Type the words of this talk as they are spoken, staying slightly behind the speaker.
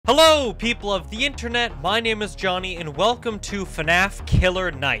Hello, people of the internet, my name is Johnny, and welcome to FNaF Killer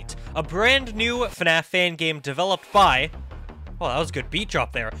Night, a brand new FNaF fan game developed by... Oh, that was a good beat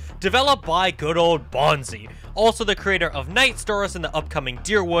drop there. Developed by good old Bonzi, also the creator of Night Stars and the upcoming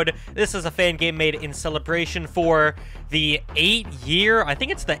Deerwood. This is a fan game made in celebration for the 8-year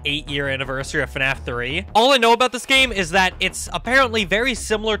anniversary of FNaF 3. All I know about this game is that it's apparently very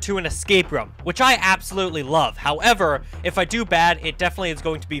similar to an escape room, which I absolutely love. However, if I do bad, it definitely is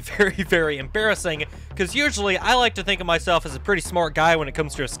going to be very embarrassing, because usually I like to think of myself as a pretty smart guy when it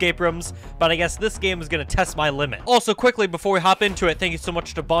comes to escape rooms, but I guess this game is going to test my limit. Also, quickly, before we hop into it, thank you so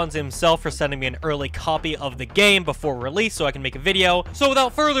much to Bonzi himself for sending me an early copy of the game before release so I can make a video. So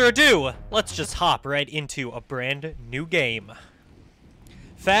without further ado, let's just hop right into a brand new game.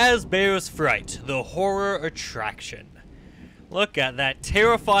 Fazbear's Fright, the horror attraction. Look at that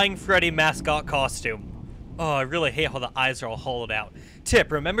terrifying Freddy mascot costume. Oh, I really hate how the eyes are all hollowed out.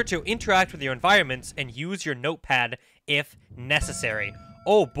 Tip, remember to interact with your environments and use your notepad if necessary.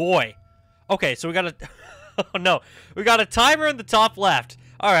 Oh boy. Okay, so we got a... oh no, we got a timer in the top left.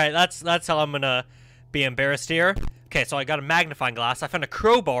 Alright, that's how I'm gonna be embarrassed here. Okay, so I got a magnifying glass. I found a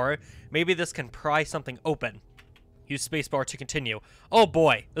crowbar. Maybe this can pry something open. Use spacebar to continue. Oh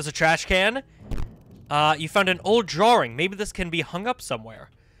boy, there's a trash can. You found an old drawing. Maybe this can be hung up somewhere.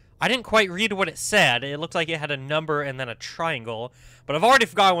 I didn't quite read what it said. It looked like it had a number and then a triangle, but I've already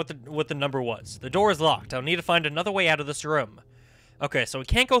forgotten what the number was. The door is locked. I'll need to find another way out of this room. Okay, so we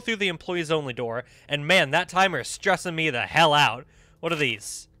can't go through the employees only door, and man, that timer is stressing me the hell out. What are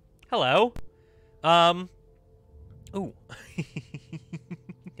these? Hello. Ooh.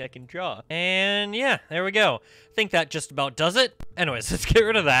 I can draw. And yeah, there we go. I think that just about does it. Anyways, let's get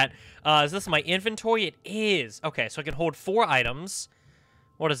rid of that. Is this my inventory? It is. Okay, so I can hold 4 items.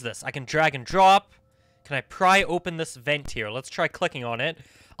 What is this? I can drag and drop. Can I pry open this vent here? Let's try clicking on it.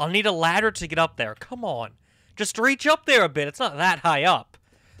 I'll need a ladder to get up there. Come on. Just reach up there a bit. It's not that high up.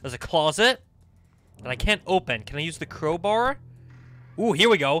 There's a closet that I can't open. Can I use the crowbar? Ooh, here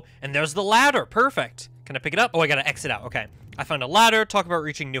we go. And there's the ladder. Perfect. Can I pick it up? Oh, I gotta exit out. Okay. I found a ladder. Talk about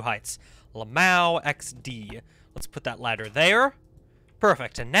reaching new heights. Lamau XD. Let's put that ladder there.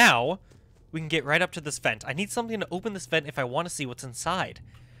 Perfect. And now we can get right up to this vent. I need something to open this vent if I want to see what's inside.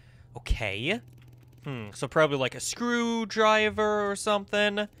 Okay. So probably like a screwdriver or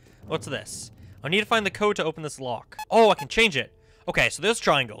something. What's this? I need to find the code to open this lock. Oh, I can change it. Okay, so there's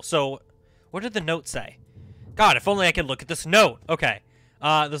triangle. So what did the note say? God, if only I could look at this note. Okay.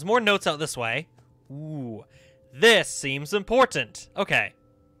 There's more notes out this way. Ooh. This seems important. Okay.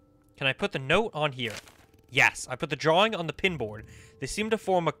 Can I put the note on here? Yes, I put the drawing on the pinboard. They seem to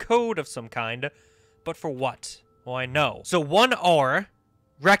form a code of some kind, but for what? Well, I know. So 1R,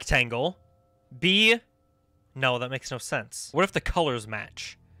 rectangle, B, no, that makes no sense. What if the colors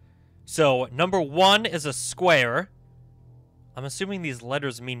match? So number 1 is a square. I'm assuming these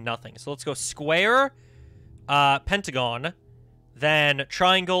letters mean nothing. So let's go square, pentagon, then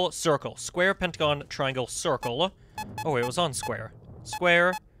triangle, circle. Square, pentagon, triangle, circle. Oh, it was on square.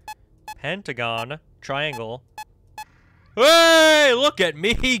 Square, pentagon, triangle. Hey, look at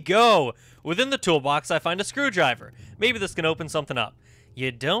me go! Within the toolbox, I find a screwdriver. Maybe this can open something up.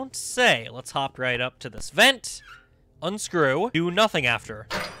 You don't say. Let's hop right up to this vent. Unscrew. Do nothing after.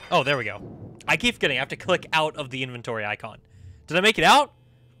 Oh, there we go. I keep forgetting. I have to click out of the inventory icon. Did I make it out?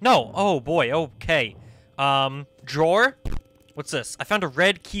 No. Oh, boy. Okay. Drawer. What's this? I found a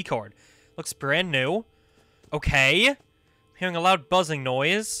red key card. Looks brand new. Okay. Hearing a loud buzzing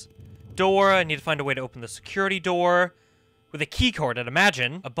noise. Door. I need to find a way to open the security door. With a key card, I'd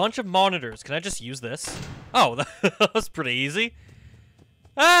imagine. A bunch of monitors. Can I just use this? Oh, that was pretty easy.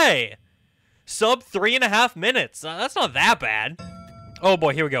 Hey! Sub 3.5 minutes. That's not that bad. Oh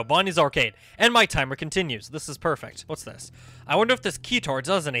boy, here we go. Bonnie's Arcade. And my timer continues. This is perfect. What's this? I wonder if this keytar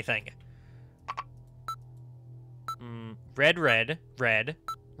does anything. Red, red, red,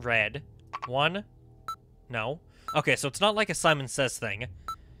 red. 1. No. Okay, so it's not like a Simon Says thing.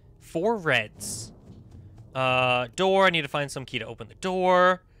 4 reds. Door. I need to find some key to open the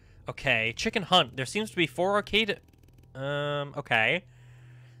door. Okay. Chicken Hunt. There seems to be 4 arcade... okay.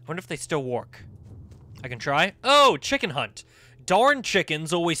 I wonder if they still work. I can try. Oh, Chicken Hunt. Darn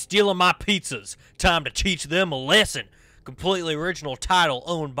chickens always stealing my pizzas. Time to teach them a lesson. Completely original title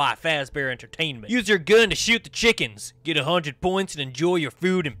owned by Fazbear Entertainment. Use your gun to shoot the chickens. Get 100 points and enjoy your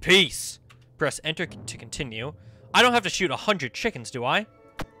food in peace. Press enter to continue. I don't have to shoot 100 chickens, do I?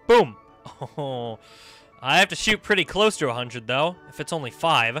 Boom. Oh, I have to shoot pretty close to 100, though, if it's only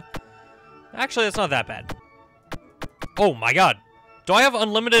 5. Actually, that's not that bad. Oh, my God. Do I have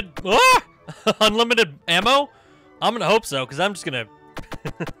unlimited... Ah! Unlimited ammo? I'm gonna hope so, because I'm just gonna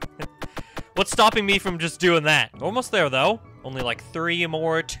What's stopping me from just doing that? Almost there, though. Only like 3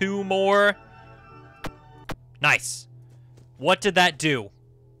 more, 2 more. Nice. What did that do?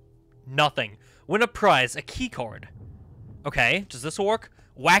 Nothing. Win a prize, a key card. Okay, does this work?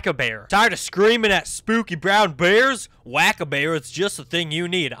 Whack-a-bear. Tired of screaming at spooky brown bears? Whack-a-bear is just the thing you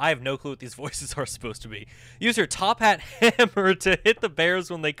need. I have no clue what these voices are supposed to be. Use your top hat hammer to hit the bears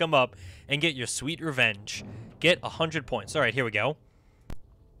when they come up and get your sweet revenge. Get 100 points. All right, here we go.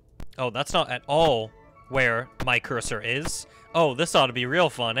 Oh, that's not at all where my cursor is. Oh, this ought to be real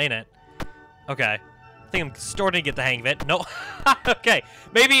fun, ain't it? Okay. I think I'm starting to get the hang of it. No. Okay.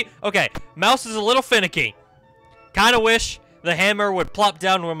 Maybe. Okay. Mouse is a little finicky. Kind of wish the hammer would plop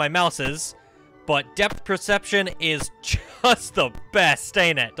down where my mouse is. But depth perception is just the best,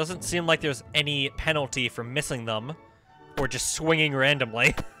 ain't it? Doesn't seem like there's any penalty for missing them. Or just swinging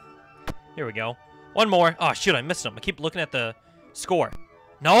randomly. Here we go. One more. Oh, shoot. I missed them. I keep looking at the score.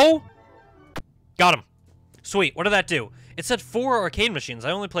 No? Got him. Sweet. What did that do? It said 4 arcade machines.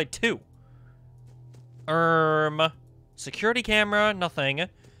 I only played 2. Security camera. Nothing.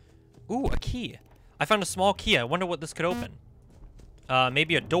 Ooh, a key. I found a small key. I wonder what this could open.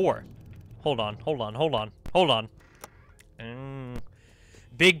 Maybe a door. Hold on. Hold on. Hold on. Hold on.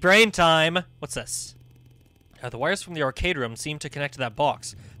 Big brain time. What's this? The wires from the arcade room seem to connect to that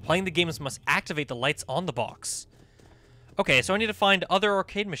box. Playing the games must activate the lights on the box. Okay, so I need to find other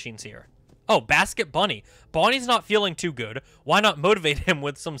arcade machines here. Oh, Basket Bunny. Bonnie's not feeling too good. Why not motivate him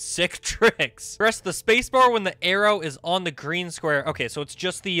with some sick tricks? Press the spacebar when the arrow is on the green square. Okay, so it's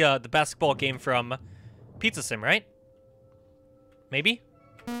just the basketball game from Pizza Sim, right? Maybe?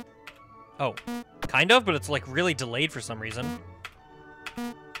 Oh, kind of, but it's like really delayed for some reason.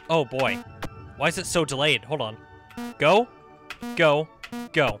 Oh boy. Why is it so delayed? Hold on. Go. Go.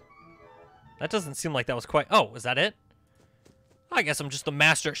 Go. That doesn't seem like that was quite... Oh, is that it? I guess I'm just the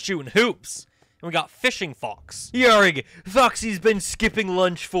master at shooting hoops. And we got Fishing Fox. Yarg, Foxy's been skipping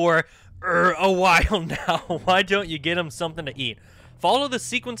lunch for a while now. Why don't you get him something to eat? Follow the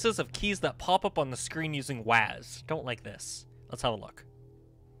sequences of keys that pop up on the screen using WAS. Don't like this. Let's have a look.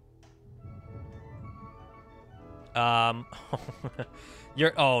 Oh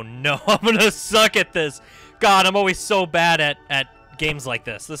no, I'm gonna suck at this. God, I'm always so bad at games like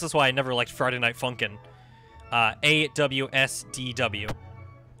this. This is why I never liked Friday Night Funkin'. AWSDW.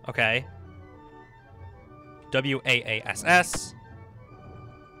 Okay. WAASS.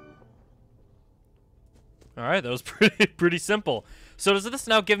 Alright, that was pretty simple. So does this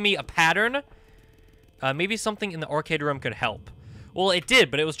now give me a pattern? Maybe something in the arcade room could help. Well, it did,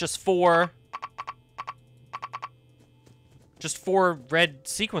 but it was just 4 red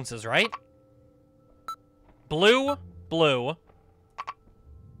sequences, right? Blue, blue.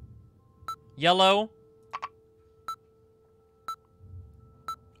 Yellow.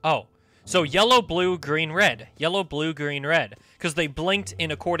 Oh, so yellow, blue, green, red. Yellow, blue, green, red. Because they blinked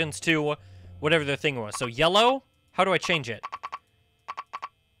in accordance to whatever their thing was. So yellow, how do I change it?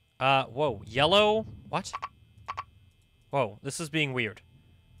 Whoa, yellow, what? Whoa, this is being weird.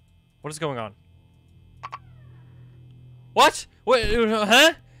 What is going on? What? What,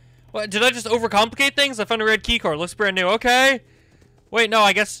 huh? What, did I just overcomplicate things? I found a red key card, looks brand new, okay. Wait, no,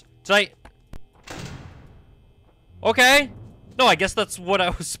 I guess, did I? Okay. No, I guess that's what I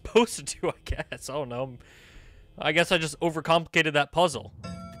was supposed to do, I guess. Oh, no. I guess I just overcomplicated that puzzle.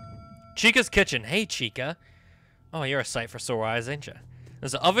 Chica's kitchen. Hey, Chica. Oh, you're a sight for sore eyes, ain't you?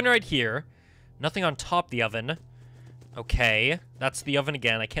 There's an oven right here. Nothing on top of the oven. Okay. That's the oven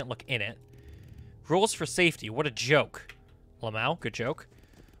again. I can't look in it. Rules for safety. What a joke. Lamau, good joke.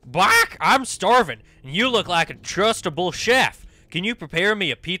 Bark! I'm starving, and you look like a trustable chef. Can you prepare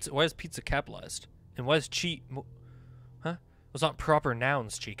me a pizza? Why is pizza capitalized? And why is Huh? Those aren't proper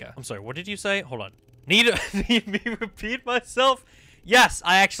nouns, Chica. I'm sorry, what did you say? Hold on. Need me repeat myself? Yes,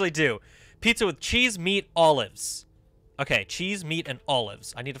 I actually do. Pizza with cheese, meat, olives. Okay, cheese, meat, and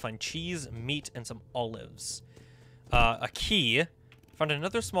olives. I need to find cheese, meat, and some olives. A key. Found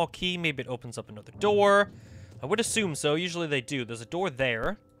another small key. Maybe it opens up another door. I would assume so. Usually they do. There's a door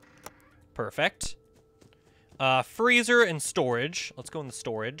there. Perfect. Freezer and storage. Let's go in the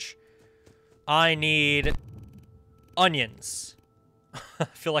storage. I need onions. I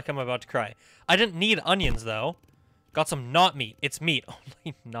feel like I'm about to cry. I didn't need onions, though. Got some not meat. It's meat.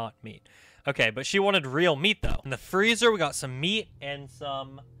 Only not meat. Okay, but she wanted real meat, though. In the freezer, we got some meat and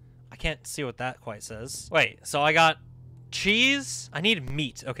some... I can't see what that quite says. Wait, so I got cheese. I need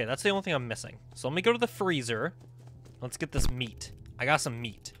meat. Okay, that's the only thing I'm missing. So let me go to the freezer. Let's get this meat. I got some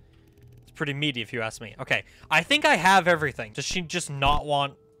meat. It's pretty meaty, if you ask me. Okay, I think I have everything. Does she just not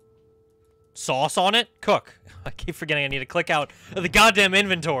want sauce on it. Cook. I keep forgetting I need to click out of the goddamn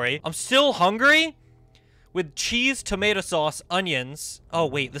inventory. I'm still hungry. With cheese, tomato sauce, onions. Oh,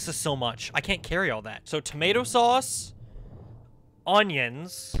 wait, this is so much. I can't carry all that. So, tomato sauce,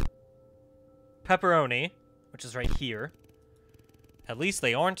 onions, pepperoni, which is right here. At least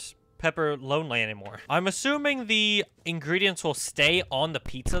they aren't pepperoni anymore. I'm assuming the ingredients will stay on the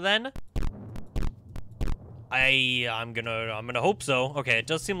pizza then. I'm gonna hope so. Okay, it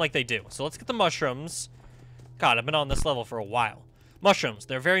does seem like they do. So let's get the mushrooms. God, I've been on this level for a while. Mushrooms,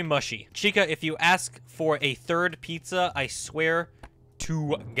 they're very mushy. Chica, if you ask for a third pizza, I swear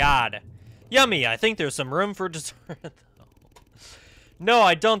to God. Yummy, I think there's some room for dessert, though. No,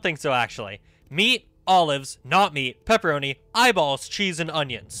 I don't think so, actually. Meat, olives, not meat, pepperoni, eyeballs, cheese, and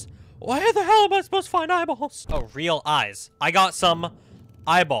onions. Where the hell am I supposed to find eyeballs? Oh, real eyes. I got some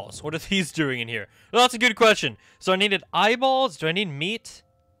eyeballs. What are these doing in here? Well, that's a good question. So I needed eyeballs. Do I need meat?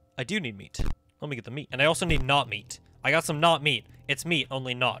 I do need meat. Let me get the meat. And I also need not meat. I got some not meat. It's meat,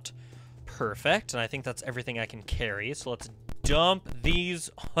 only not. Perfect. And I think that's everything I can carry. So let's dump these.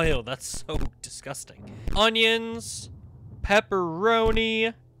 Oh, that's so disgusting. Onions,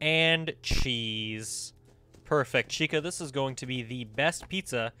 pepperoni, and cheese. Perfect. Chica, this is going to be the best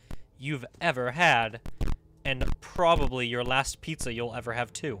pizza you've ever had. And probably your last pizza you'll ever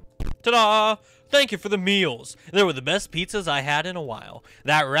have, too. Ta-da! Thank you for the meals. They were the best pizzas I had in a while.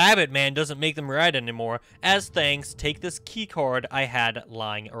 That rabbit man doesn't make them right anymore. As thanks, take this key card I had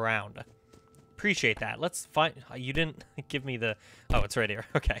lying around. Appreciate that. Let's find... You didn't give me the... Oh, it's right here.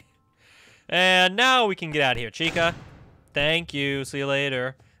 Okay. And now we can get out of here, Chica. Thank you. See you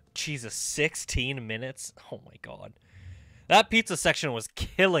later. Jesus, 16 minutes? Oh, my God. That pizza section was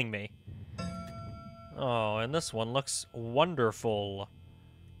killing me. Oh, and this one looks wonderful.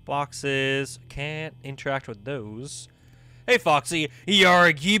 Boxes. Can't interact with those. Hey, Foxy.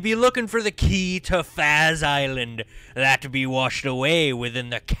 Yarg, ye be looking for the key to Faz Island. That to be washed away within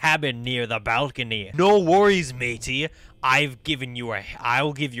the cabin near the balcony. No worries, matey. I'll give you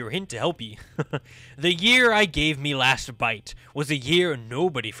a hint to help ye. The year I gave me last bite was a year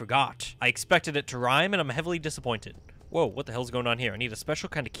nobody forgot. I expected it to rhyme, and I'm heavily disappointed. Whoa, what the hell's going on here? I need a special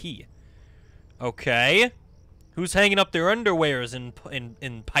kind of key. Okay. Who's hanging up their underwears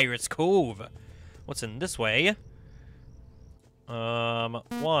in Pirate's Cove? What's in this way? 1,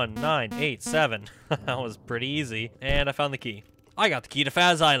 9, 8, 7. That was pretty easy. And I found the key. I got the key to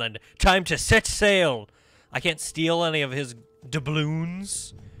Faz Island. Time to set sail. I can't steal any of his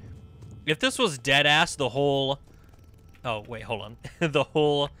doubloons. If this was dead-ass, the whole... Oh, wait, hold on. The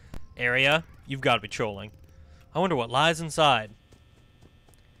whole area, you've got to be trolling. I wonder what lies inside.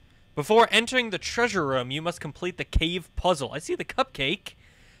 Before entering the treasure room, you must complete the cave puzzle. I see the cupcake.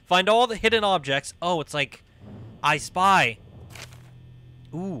 Find all the hidden objects. Oh, it's like I Spy.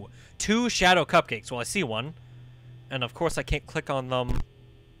 Ooh, 2 shadow cupcakes. Well, I see one. And of course, I can't click on them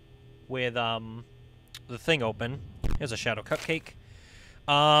with the thing open. Here's a shadow cupcake.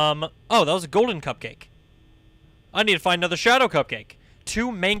 Oh, that was a golden cupcake. I need to find another shadow cupcake.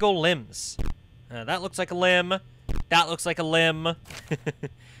 2 mango limbs. That looks like a limb. That looks like a limb.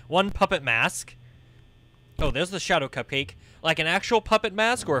 1 puppet mask. Oh, there's the shadow cupcake. Like an actual puppet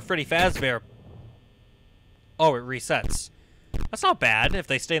mask or a Freddy Fazbear. Oh, it resets. That's not bad if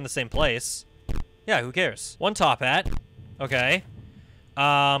they stay in the same place. Yeah, who cares? 1 top hat. Okay.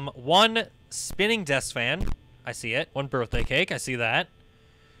 1 spinning desk fan. I see it. 1 birthday cake. I see that.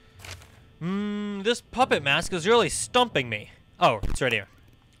 This puppet mask is really stumping me. Oh, it's right here.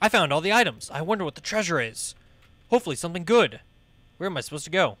 I found all the items. I wonder what the treasure is. Hopefully something good. Where am I supposed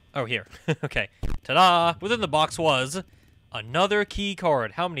to go? Oh, here. Okay. Ta-da! Within the box was another key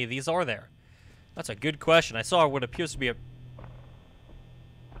card. How many of these are there? That's a good question. I saw what appears to be a...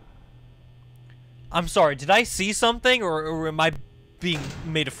 I'm sorry, did I see something, or am I being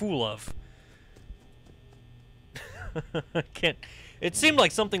made a fool of? I can't... It seemed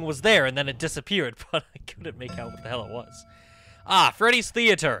like something was there, and then it disappeared, but I couldn't make out what the hell it was. Ah, Freddy's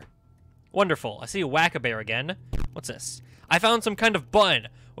Theater. Wonderful. I see a Whack-A-Bear again. What's this? I found some kind of button.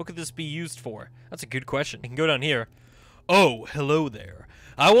 What could this be used for? That's a good question. I can go down here. Oh, hello there.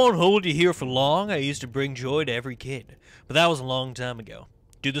 I won't hold you here for long. I used to bring joy to every kid, but that was a long time ago.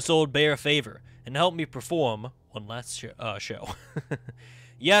 Do this old bear a favor and help me perform one last show.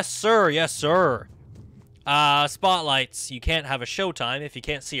 Yes, sir. Yes, sir. Spotlights. You can't have a showtime if you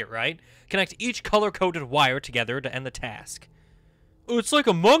can't see it right. Connect each color-coded wire together to end the task. Oh, it's like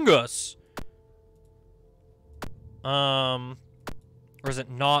Among Us. Or is it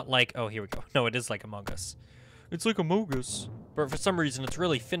not like... Oh, here we go. No, it is like Among Us. It's like Among Us. But for some reason, it's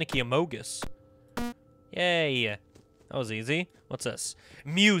really finicky Among Us. Yay. That was easy. What's this?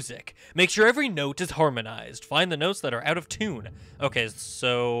 Music. Make sure every note is harmonized. Find the notes that are out of tune. Okay,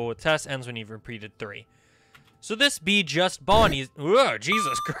 so test ends when you've repeated 3. So this be just Bonnie's... Whoa,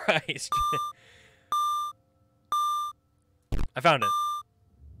 Jesus Christ. I found it.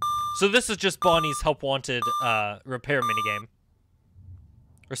 So this is just Bonnie's Help Wanted repair minigame.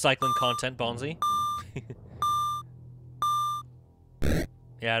 Recycling content, Bonzi.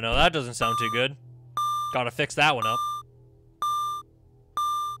 Yeah, no, that doesn't sound too good. Gotta fix that one up.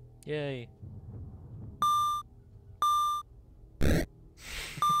 Yay.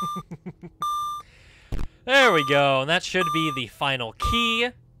 There we go, and that should be the final key.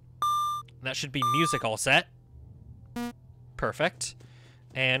 That should be music all set. Perfect.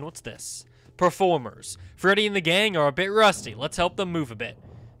 And what's this? Performers. Freddy and the gang are a bit rusty. Let's help them move a bit.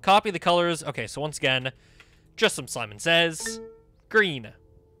 Copy the colors. Okay, so once again, just some Simon Says. Green.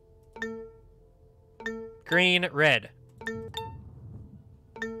 Green, red.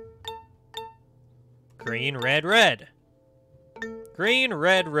 Green, red, red. Green,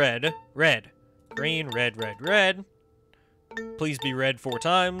 red, red, red. Green, red, red, red. Please be red 4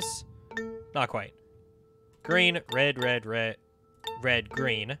 times. Not quite. Green, red, red, red, red,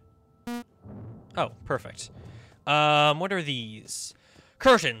 green. Oh, perfect. What are these?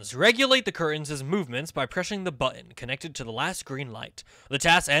 Curtains. Regulate the curtains' movements by pressing the button connected to the last green light. The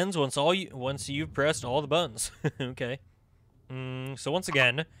task ends once you've pressed all the buttons. Okay. So once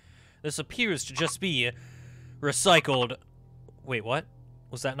again, this appears to just be recycled. Wait, what?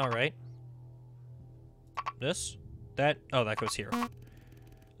 Was that not right? This? That? Oh, that goes here.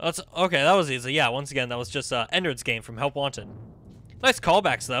 That's okay. That was easy. Yeah. Once again, that was just Ender's game from Help Wanted. Nice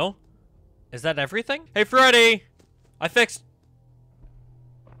callbacks though. Is that everything? Hey, Freddy! I fixed...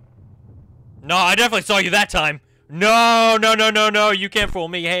 No, I definitely saw you that time. No, no, no, no, no. You can't fool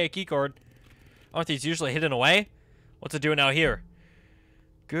me. Hey, a keycard. Aren't these usually hidden away? What's it doing out here?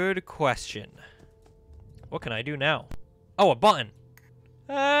 Good question. What can I do now? Oh, a button.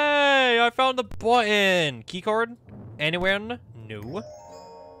 Hey, I found the button. Keycard? Anywhere? No.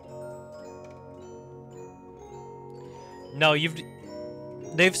 No,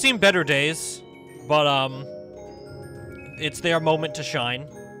 they've seen better days, but, it's their moment to shine.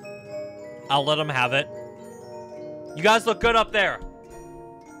 I'll let them have it. You guys look good up there.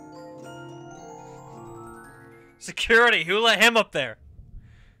 Security, who let him up there?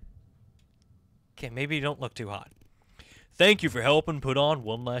 Okay, maybe you don't look too hot. Thank you for helping put on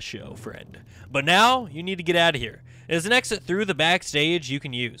one last show, friend. But now, you need to get out of here. There's an exit through the backstage you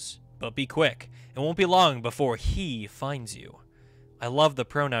can use. But be quick. It won't be long before he finds you. I love the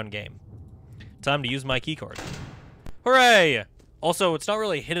pronoun game. Time to use my keycard. Hooray! Also, it's not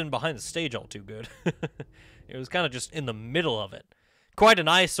really hidden behind the stage all too good. It was kind of just in the middle of it. Quite an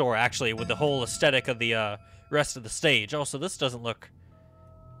eyesore, actually, with the whole aesthetic of the rest of the stage. Also, this doesn't look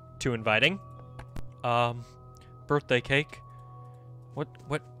too inviting. Birthday cake. What?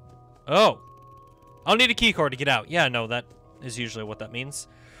 Oh! I'll need a keycard to get out. Yeah, no, that is usually what that means.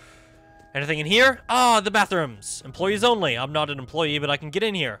 Anything in here? Ah, the bathrooms. Employees only. I'm not an employee, but I can get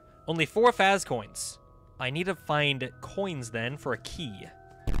in here. Only 4 Faz coins. I need to find coins, then, for a key.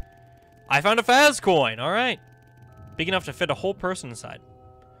 I found a Faz coin. All right. Big enough to fit a whole person inside.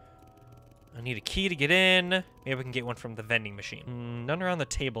 I need a key to get in. Maybe we can get one from the vending machine. None around the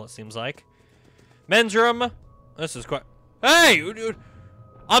table, it seems like. Men's room. This is quite... Hey! Dude,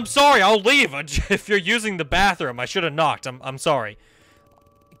 I'm sorry. I'll leave. If you're using the bathroom, I should have knocked. I'm sorry.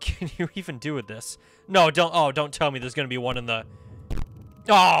 Can you even do with this? No, don't... Oh, don't tell me there's going to be one in the...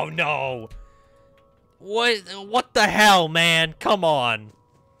 Oh, no. What the hell, man? Come on.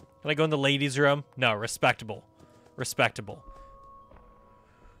 Can I go in the ladies' room? No, respectable. Respectable.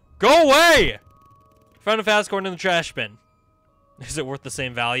 Go away! Found a fast coin in the trash bin. Is it worth the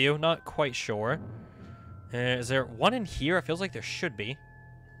same value? Not quite sure. Is there one in here? It feels like there should be.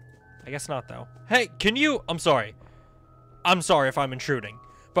 I guess not, though. Hey, can you... I'm sorry. I'm sorry if I'm intruding.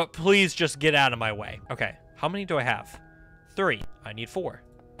 But please just get out of my way. Okay, how many do I have? 3. I need 4.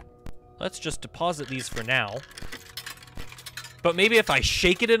 Let's just deposit these for now. But maybe if I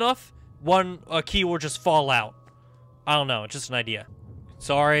shake it enough, a key will just fall out. I don't know, it's just an idea.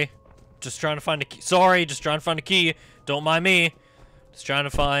 Sorry, just trying to find a key. Sorry, just trying to find a key. Don't mind me. Just trying to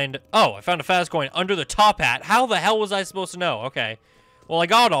find... Oh, I found a fast coin under the top hat. How the hell was I supposed to know? Okay. Well, I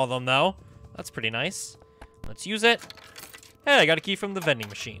got all of them, though. That's pretty nice. Let's use it. Hey, I got a key from the vending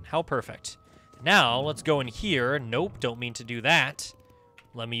machine. How perfect. Now, let's go in here. Nope, don't mean to do that.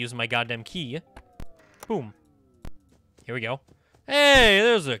 Let me use my goddamn key. Boom. Here we go. Hey,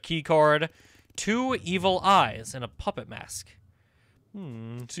 there's a key card. 2 evil eyes and a puppet mask.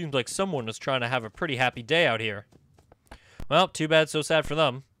 Seems like someone is trying to have a pretty happy day out here. Well, too bad, so sad for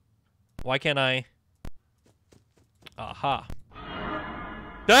them. Why can't I... Aha.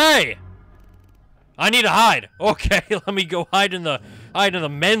 Hey! I need to hide. Okay, let me go hide in the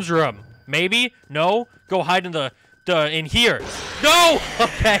men's room. Maybe? No? Go hide in in here. No!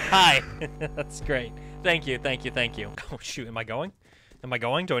 Okay, hi. That's great. Thank you, thank you, thank you. Oh, shoot, am I going? Am I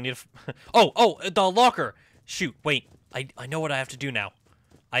going? Do I need to... Oh, the locker. Shoot, wait. I know what I have to do now.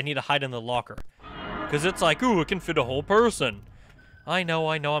 I need to hide in the locker. Because it's like, ooh, it can fit a whole person. I know,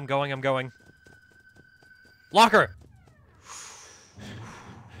 I'm going. Locker!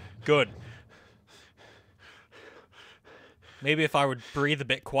 Good. Maybe if I would breathe a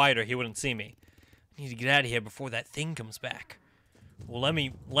bit quieter, he wouldn't see me. I need to get out of here before that thing comes back. Well, let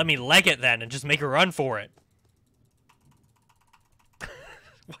me leg it then and just make a run for it.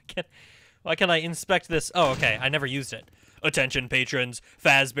 Why can't I inspect this? Oh, okay, I never used it. Attention patrons,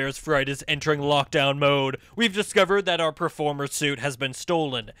 Fazbear's Fright is entering lockdown mode. We've discovered that our performer suit has been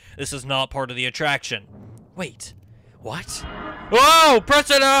stolen. This is not part of the attraction. Wait, what? Oh, press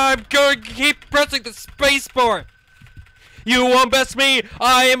it! I'm going to keep pressing the spacebar. You won't best me.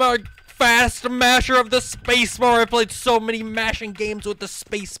 I am a fast masher of the spacebar. I played so many mashing games with the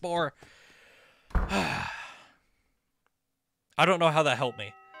spacebar. I don't know how that helped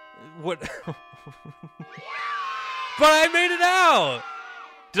me. What? But I made it out!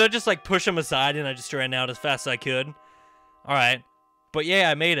 Did I just, like, push him aside and I just ran out as fast as I could? Alright. But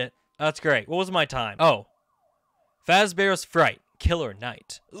yeah, I made it. That's great. What was my time? Oh. Fazbear's Fright. Killer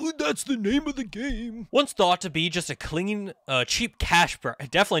Night. That's the name of the game. Once thought to be just a clean, cheap cash grab.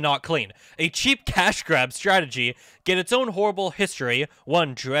 Definitely not clean. A cheap cash grab strategy get its own horrible history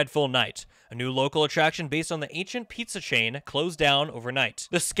one dreadful night. A new local attraction based on the ancient pizza chain closed down overnight.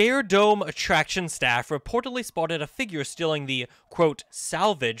 The Scare Dome attraction staff reportedly spotted a figure stealing the, quote,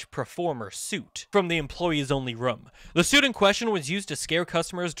 salvage performer suit from the employees only room. The suit in question was used to scare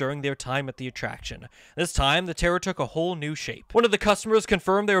customers during their time at the attraction. This time, the terror took a whole new shape. One of the customers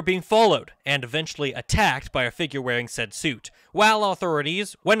confirmed they were being followed and eventually attacked by a figure wearing said suit. When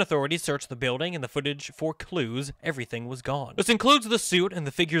authorities searched the building and the footage for clues, everything was gone. This includes the suit and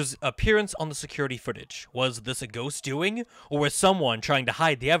the figure's appearance on the security footage. Was this a ghost doing, or was someone trying to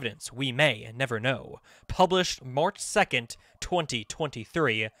hide the evidence? We may never know. Published March 2nd,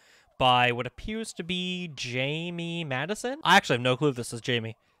 2023 by what appears to be Jamie Madison? I actually have no clue if this is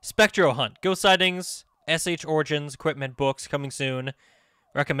Jamie. Spectro Hunt. Ghost sightings, SH Origins, equipment books coming soon.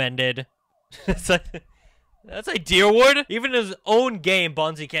 Recommended. That's a Deerwood. Even in his own game,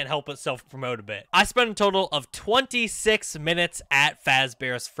 Bonzi can't help but self-promote a bit. I spent a total of 26 minutes at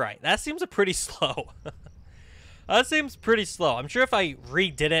Fazbear's Fright. That seems pretty slow. That seems pretty slow. I'm sure if I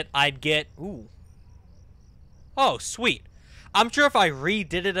redid it, I'd get... Ooh. Oh, sweet. I'm sure if I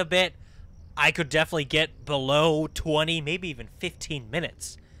redid it a bit, I could definitely get below 20, maybe even 15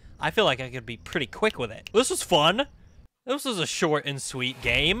 minutes. I feel like I could be pretty quick with it. This was fun. This was a short and sweet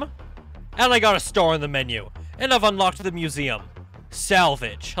game. And I got a star in the menu. And I've unlocked the museum.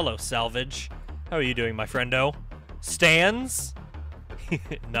 Salvage. Hello, Salvage. How are you doing, my friendo? Stands.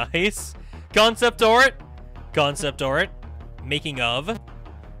 Nice. Concept art. Concept art. Making of.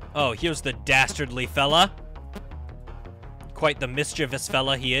 Oh, here's the dastardly fella. Quite the mischievous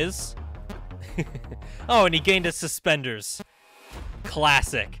fella he is. Oh, and he gained his suspenders.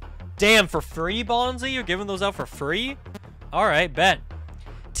 Classic. Damn, for free, Bonzi? You're giving those out for free? Alright, bet.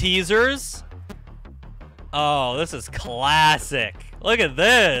 Teasers. Oh, this is classic. Look at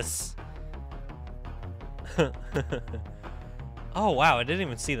this. Oh, wow. I didn't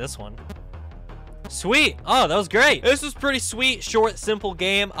even see this one. Sweet. Oh, that was great. This was pretty sweet, short, simple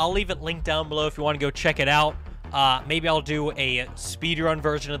game. I'll leave it linked down below if you want to go check it out. Maybe I'll do a speedrun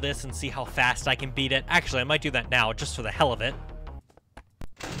version of this and see how fast I can beat it. Actually, I might do that now just for the hell of it.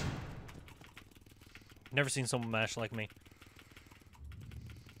 Never seen someone mash like me.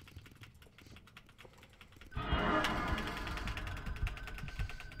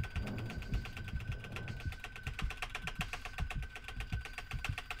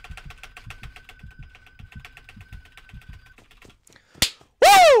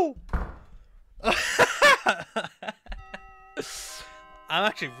 I'm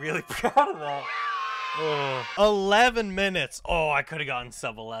actually really proud of that. Oh. 11 minutes. Oh, I could have gotten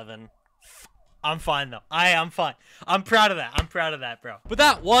sub 11. I'm fine, though. I'm fine. I'm proud of that. I'm proud of that, bro. But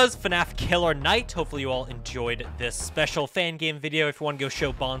that was FNaF Killer Night. Hopefully you all enjoyed this special fan game video. If you want to go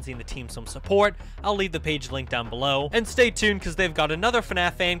show Bonzi and the team some support, I'll leave the page link down below. And stay tuned, because they've got another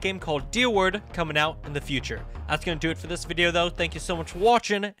FNaF fan game called Deerwood coming out in the future. That's going to do it for this video, though. Thank you so much for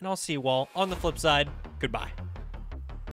watching, and I'll see you all on the flip side. Goodbye.